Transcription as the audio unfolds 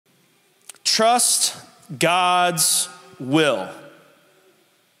Trust God's will.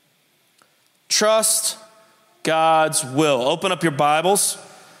 Trust God's will. Open up your Bibles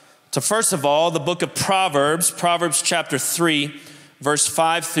to, first of all, the book of Proverbs, Proverbs chapter 3, verse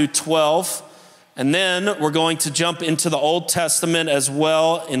 5 through 12. And then we're going to jump into the Old Testament as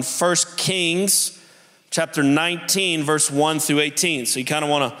well in 1 Kings chapter 19, verse 1 through 18. So you kind of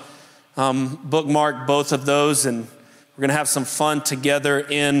want to bookmark both of those, and we're going to have some fun together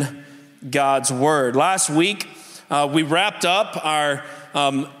in God's Word. Last week, we wrapped up our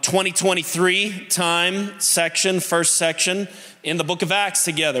 2023 time section, first section in the book of Acts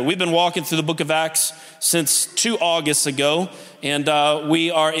together. We've been walking through the book of Acts since 2 August ago, and we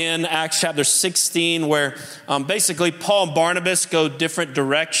are in Acts chapter 16, where basically Paul and Barnabas go different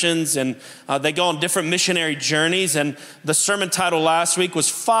directions, and they go on different missionary journeys. And the sermon title last week was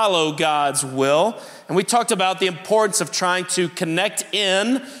Follow God's Will. And we talked about the importance of trying to connect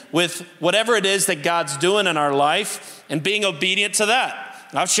in with whatever it is that God's doing in our life and being obedient to that.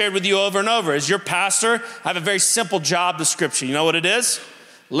 I've shared with you over and over, as your pastor, I have a very simple job description. You know what it is?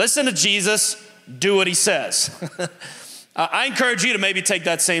 Listen to Jesus, do what he says. I encourage you to maybe take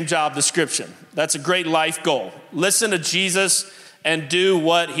that same job description. That's a great life goal. Listen to Jesus and do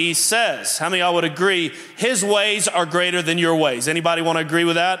what he says. How many of y'all would agree his ways are greater than your ways? Anybody want to agree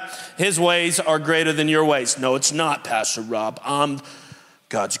with that? His ways are greater than your ways. No, it's not, Pastor Rob. I'm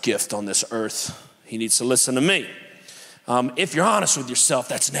God's gift on this earth. He needs to listen to me. If you're honest with yourself,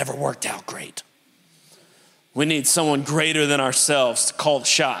 that's never worked out great. We need someone greater than ourselves to call the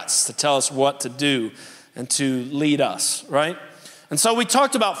shots, to tell us what to do and to lead us, right? And so we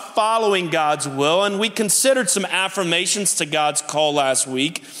talked about following God's will, and we considered some affirmations to God's call last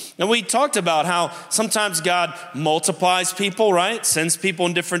week. And we talked about how sometimes God multiplies people, right? Sends people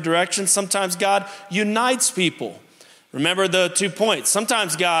in different directions. Sometimes God unites people. Remember the 2 points.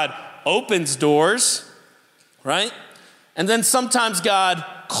 Sometimes God opens doors, right? And then sometimes God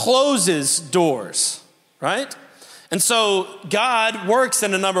closes doors, right? And so God works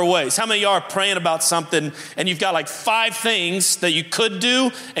in a number of ways. How many of y'all are praying about something and you've got like 5 things that you could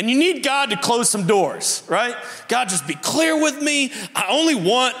do and you need God to close some doors, right? God, just be clear with me. I only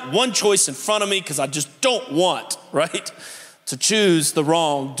want one choice in front of me because I just don't want, right, to choose the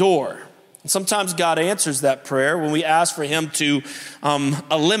wrong door. And sometimes God answers that prayer when we ask for him to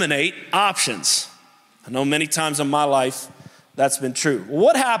eliminate options. I know many times in my life that's been true. Well,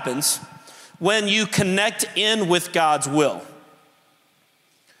 what happens when you connect in with God's will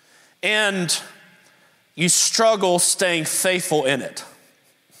and you struggle staying faithful in it?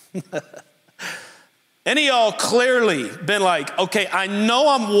 Any of y'all clearly been like, okay, I know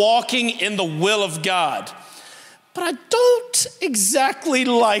I'm walking in the will of God, but I don't exactly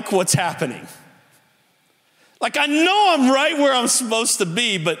like what's happening. Like, I know I'm right where I'm supposed to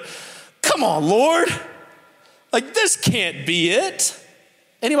be, but come on, Lord. Like, this can't be it.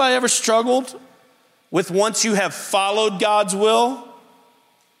 Anybody ever struggled with, once you have followed God's will,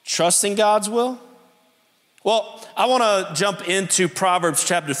 trusting God's will? Well, I want to jump into Proverbs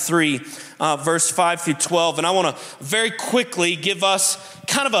chapter 3, verse 5 through 12, and I want to very quickly give us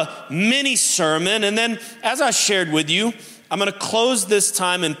kind of a mini sermon, and then as I shared with you, I'm going to close this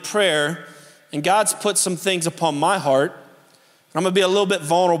time in prayer, and God's put some things upon my heart, and I'm going to be a little bit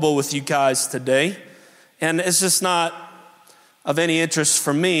vulnerable with you guys today, and it's just not of any interest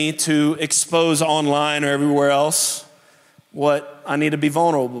for me to expose online or everywhere else what I need to be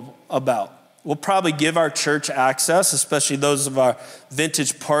vulnerable about. We'll probably give our church access, especially those of our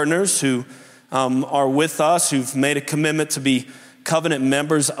vintage partners who are with us, who've made a commitment to be covenant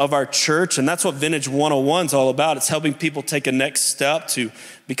members of our church. And that's what Vintage 101 is all about. It's helping people take a next step to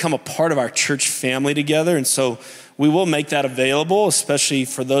become a part of our church family together. And so we will make that available, especially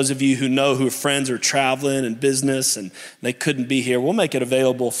for those of you who know who are friends or traveling and business and they couldn't be here. We'll make it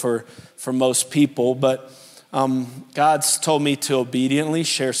available for most people. But God's told me to obediently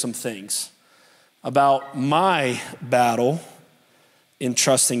share some things about my battle in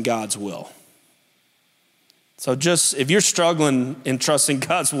trusting God's will. So just, if you're struggling in trusting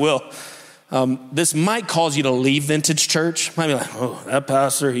God's will, this might cause you to leave Vintage Church. Might be like, oh, that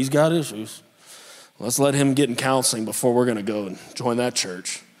pastor, he's got issues. Let's let him get in counseling before we're going to go and join that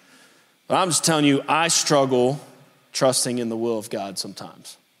church. But I'm just telling you, I struggle trusting in the will of God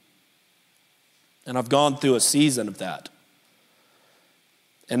sometimes. And I've gone through a season of that.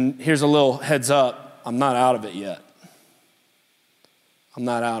 And here's a little heads up, I'm not out of it yet. I'm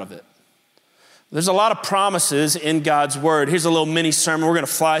not out of it. There's a lot of promises in God's word. Here's a little mini sermon. We're going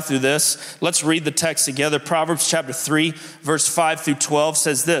to fly through this. Let's read the text together. Proverbs chapter 3, verse 5 through 12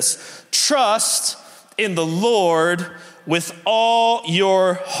 says this: trust in the Lord with all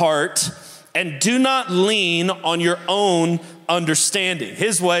your heart and do not lean on your own understanding.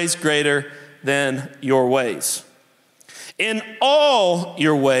 His ways greater than your ways. In all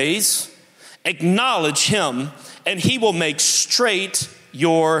your ways, acknowledge him, and he will make straight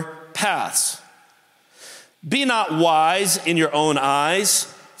your paths. Be not wise in your own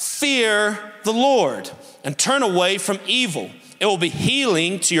eyes. Fear the Lord and turn away from evil. It will be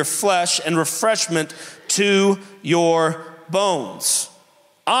healing to your flesh and refreshment to your bones.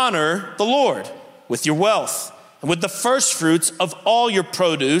 Honor the Lord with your wealth and with the first fruits of all your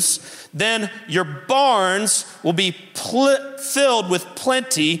produce. Then your barns will be filled with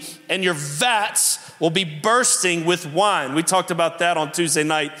plenty, and your vats will be bursting with wine. We talked about that on Tuesday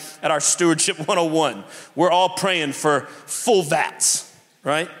night at our Stewardship 101. We're all praying for full vats,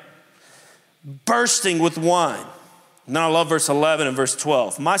 right? Bursting with wine. And then I love verse 11 and verse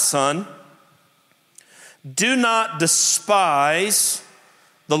 12. My son, do not despise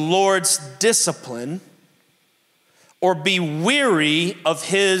the Lord's discipline or be weary of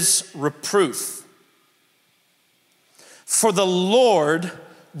his reproof. For the Lord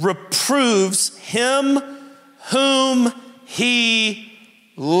reproves him whom he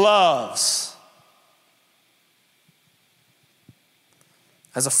loves.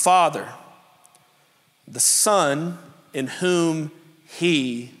 As a father, the son in whom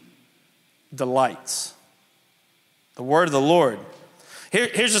he delights. The word of the Lord.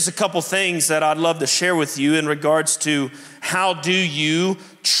 Here's just a couple things that I'd love to share with you in regards to how do you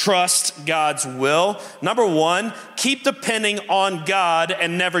trust God's will. Number one, keep depending on God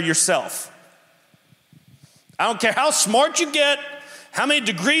and never yourself. I don't care how smart you get, how many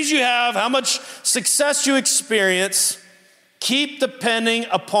degrees you have, how much success you experience, keep depending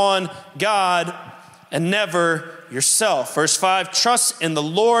upon God and never yourself. Verse 5, trust in the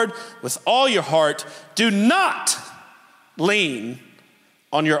Lord with all your heart. Do not lean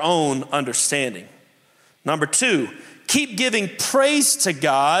on your own understanding. Number two, keep giving praise to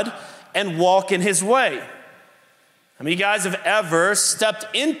God and walk in his way. How many of you guys have ever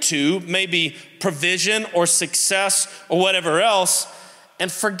stepped into maybe provision or success or whatever else and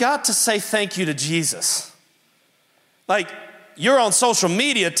forgot to say thank you to Jesus? Like, you're on social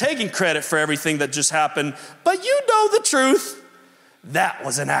media taking credit for everything that just happened, but you know the truth. That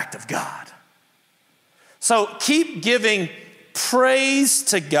was an act of God. So keep giving praise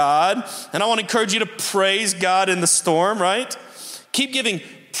to God. And I want to encourage you to praise God in the storm, right? Keep giving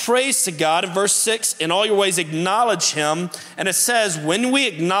praise to God. In verse 6, in all your ways acknowledge him. And it says, when we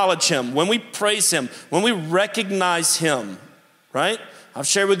acknowledge him, when we praise him, when we recognize him, right? I've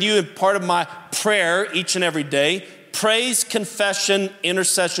shared with you in part of my prayer each and every day, praise, confession,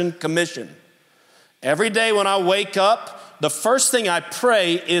 intercession, commission. Every day when I wake up, the first thing I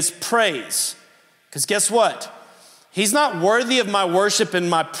pray is praise. Because guess what? He's not worthy of my worship and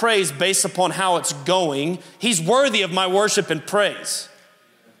my praise based upon how it's going. He's worthy of my worship and praise.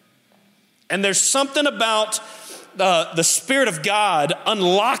 And there's something about the Spirit of God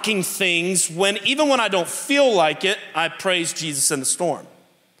unlocking things even when I don't feel like it, I praise Jesus in the storm.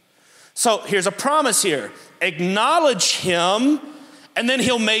 So here's a promise here. Acknowledge him, and then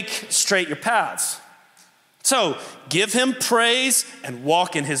he'll make straight your paths. So give him praise and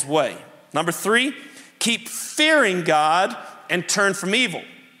walk in his way. Number 3, keep fearing God and turn from evil.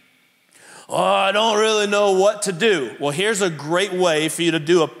 Oh, I don't really know what to do. Well, here's a great way for you to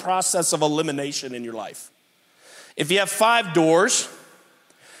do a process of elimination in your life. If you have 5 doors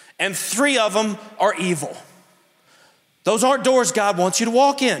and 3 of them are evil, those aren't doors God wants you to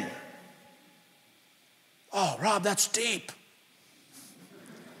walk in. Oh, Rob, that's deep.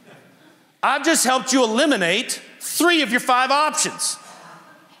 I've just helped you eliminate 3 of your 5 options.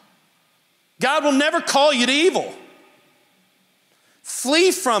 God will never call you to evil.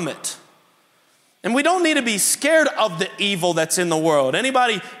 Flee from it. And we don't need to be scared of the evil that's in the world.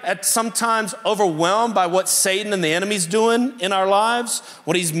 Anybody at sometimes overwhelmed by what Satan and the enemy's doing in our lives,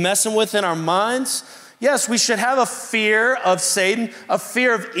 what he's messing with in our minds? Yes, we should have a fear of Satan, a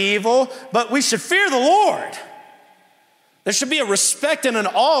fear of evil, but we should fear the Lord. There should be a respect and an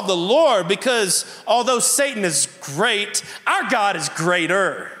awe of the Lord, because although Satan is great, our God is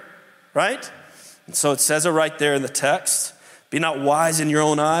greater, right? And so it says it right there in the text. Be not wise in your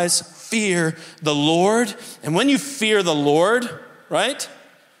own eyes, fear the Lord. And when you fear the Lord, right,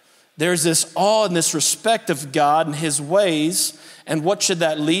 there's this awe and this respect of God and his ways. And what should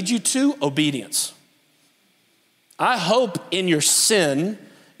that lead you to? Obedience. I hope in your sin,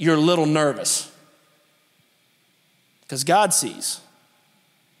 you're a little nervous, because God sees,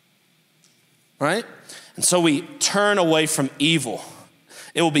 right? And so we turn away from evil.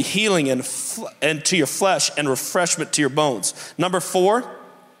 It will be healing and to your flesh and refreshment to your bones. Number 4,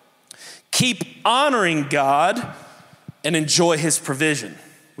 keep honoring God, and enjoy his provision.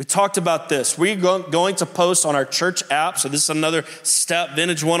 We talked about this. We're going to post on our church app. So this is another step,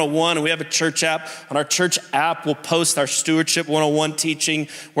 Vintage 101. And we have a church app. On our church app, we'll post our Stewardship 101 teaching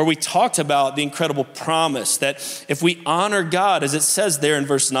where we talked about the incredible promise that if we honor God, as it says there in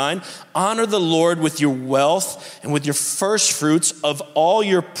verse 9, honor the Lord with your wealth and with your first fruits of all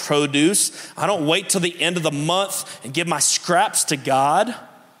your produce. I don't wait till the end of the month and give my scraps to God.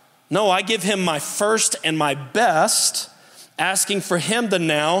 No, I give him my first and my best, asking for him to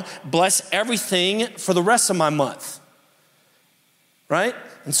now bless everything for the rest of my month, right?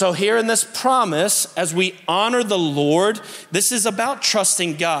 And so here in this promise, as we honor the Lord, this is about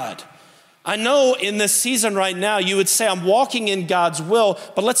trusting God. I know in this season right now, you would say, I'm walking in God's will,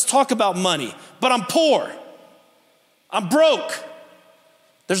 but let's talk about money. But I'm poor. I'm broke.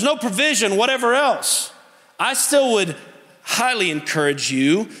 There's no provision, whatever else. I still would highly encourage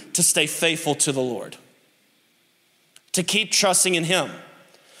you to stay faithful to the Lord, to keep trusting in him. I'm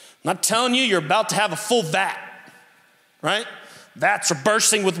not telling you you're about to have a full vat, right? Vats are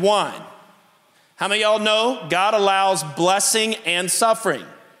bursting with wine. How many of y'all know God allows blessing and suffering?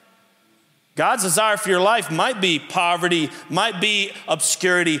 God's desire for your life might be poverty, might be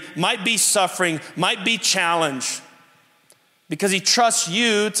obscurity, might be suffering, might be challenge. Because he trusts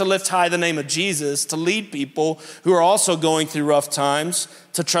you to lift high the name of Jesus, to lead people who are also going through rough times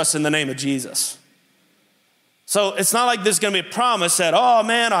to trust in the name of Jesus. So it's not like there's going to be a promise that, oh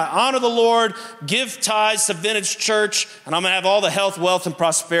man, I honor the Lord, give tithes to Vintage Church, and I'm going to have all the health, wealth, and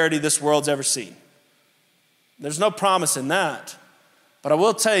prosperity this world's ever seen. There's no promise in that. But I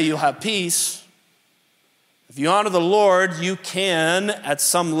will tell you, you'll have peace. If you honor the Lord, you can, at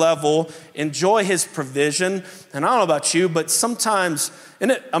some level, enjoy his provision. And I don't know about you, but sometimes,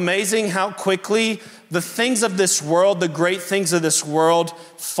 isn't it amazing how quickly the things of this world, the great things of this world,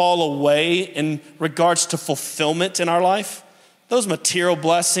 fall away in regards to fulfillment in our life? Those material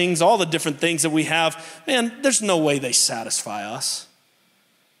blessings, all the different things that we have, man, there's no way they satisfy us.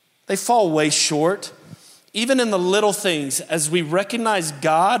 They fall way short. Even in the little things, as we recognize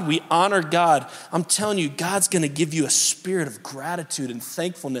God, we honor God. I'm telling you, God's going to give you a spirit of gratitude and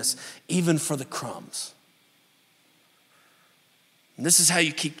thankfulness, even for the crumbs. And this is how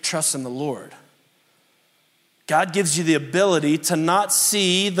you keep trusting the Lord. God gives you the ability to not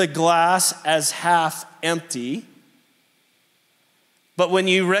see the glass as half empty. But when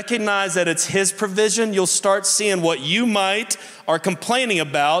you recognize that it's his provision, you'll start seeing what you might are complaining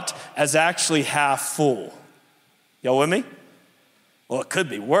about as actually half full. Y'all with me? Well, it could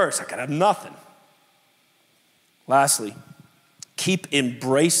be worse. I could have nothing. Lastly, keep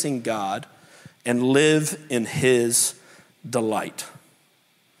embracing God and live in his delight.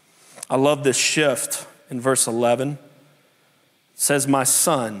 I love this shift in verse 11. It says, my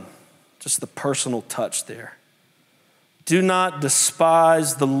son, just the personal touch there. Do not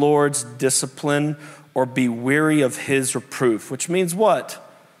despise the Lord's discipline or be weary of his reproof, which means what?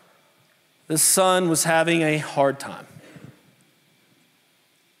 This son was having a hard time.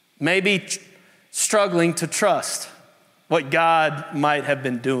 Maybe struggling to trust what God might have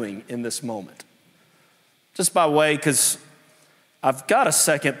been doing in this moment. Just by way, because I've got a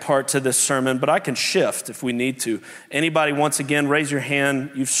second part to this sermon, but I can shift if we need to. Anybody, once again, raise your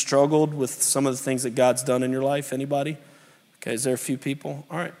hand. You've struggled with some of the things that God's done in your life. Anybody? Okay, is there a few people?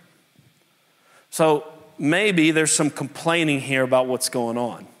 All right. So maybe there's some complaining here about what's going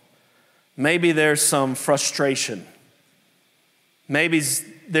on. Maybe there's some frustration. Maybe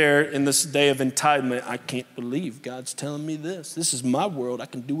there in this day of entitlement, I can't believe God's telling me this. This is my world. I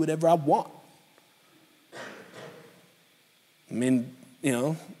can do whatever I want. I mean,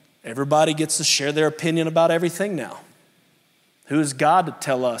 everybody gets to share their opinion about everything now. Who is God to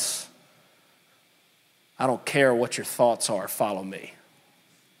tell us, I don't care what your thoughts are, follow me?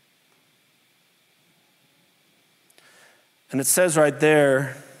 And it says right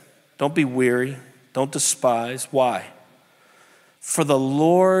there, don't be weary, don't despise. Why? For the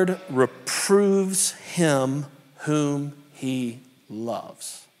Lord reproves him whom he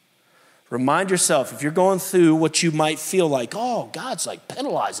loves. Remind yourself, if you're going through what you might feel like, oh, God's like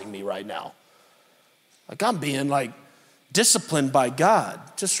penalizing me right now. Like I'm being like disciplined by God.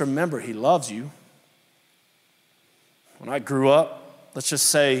 Just remember, he loves you. When I grew up, let's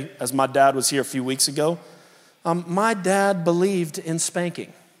just say, as my dad was here a few weeks ago, my dad believed in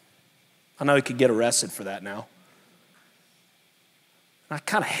spanking. I know he could get arrested for that now. I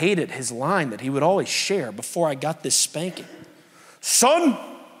kind of hated his line that he would always share before I got this spanking. Son,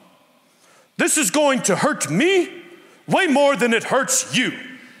 this is going to hurt me way more than it hurts you.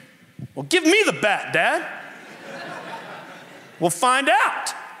 Well, give me the bat, Dad. We'll find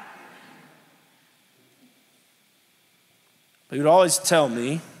out. But he would always tell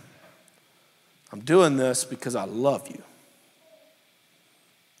me, I'm doing this because I love you.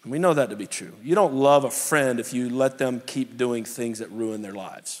 And we know that to be true. You don't love a friend if you let them keep doing things that ruin their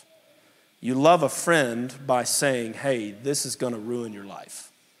lives. You love a friend by saying, hey, this is going to ruin your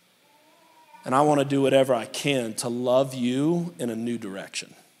life. And I want to do whatever I can to love you in a new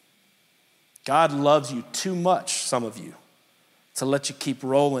direction. God loves you too much, some of you, to let you keep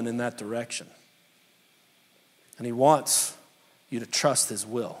rolling in that direction. And he wants you to trust his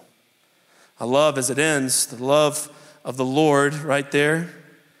will. I love as it ends, the love of the Lord right there.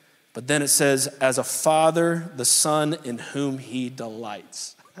 But then it says, as a father, the son in whom he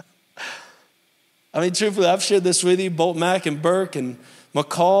delights. I mean, truthfully, I've shared this with you, Bolt, Mac, and Burke, and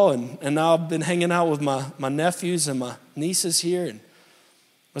McCall, and now I've been hanging out with my nephews and my nieces here, and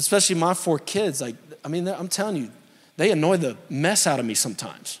especially my 4 kids. I'm telling you, they annoy the mess out of me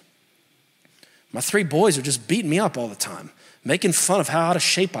sometimes. My 3 boys are just beating me up all the time, making fun of how out of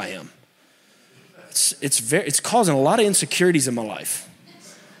shape I am. It's causing a lot of insecurities in my life.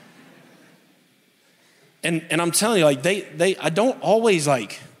 And I'm telling you, I don't always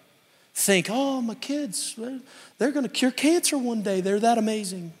think, oh, my kids, they're going to cure cancer one day. They're that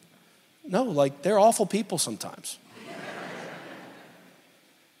amazing. No, they're awful people sometimes.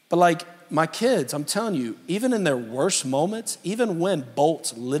 But my kids, I'm telling you, even in their worst moments, even when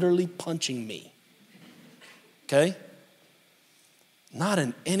Bolt's literally punching me, okay? Not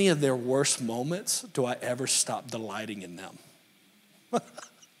in any of their worst moments do I ever stop delighting in them.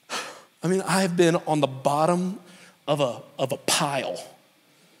 I mean, I have been on the bottom of a pile,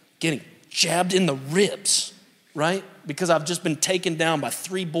 getting jabbed in the ribs, right? Because I've just been taken down by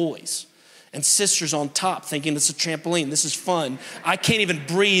 3 boys and sisters on top thinking it's a trampoline. This is fun. I can't even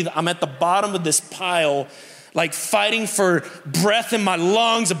breathe. I'm at the bottom of this pile, fighting for breath in my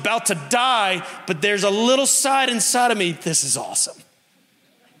lungs, about to die, but there's a little side inside of me. This is awesome.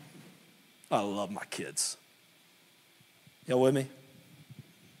 I love my kids. Y'all with me?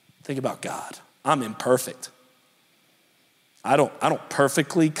 Think about God. I'm imperfect. I don't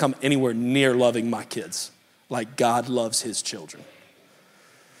perfectly come anywhere near loving my kids like God loves his children.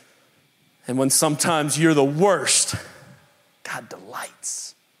 And when sometimes you're the worst, God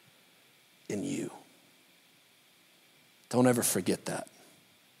delights in you. Don't ever forget that.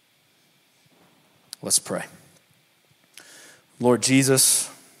 Let's pray. Lord Jesus,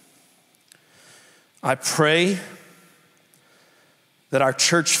 I pray that our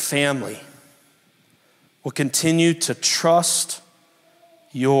church family will continue to trust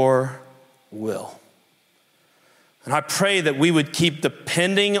your will. And I pray that we would keep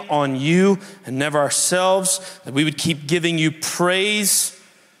depending on you and never ourselves, that we would keep giving you praise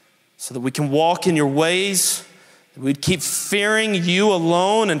so that we can walk in your ways, that we'd keep fearing you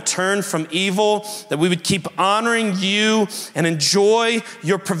alone and turn from evil, that we would keep honoring you and enjoy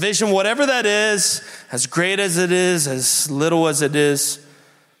your provision, whatever that is, as great as it is, as little as it is.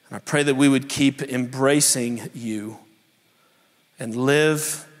 And I pray that we would keep embracing you and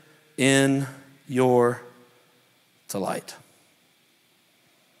live in your delight.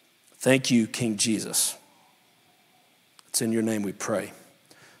 Thank you, King Jesus. It's in your name we pray.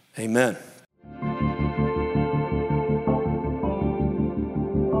 Amen.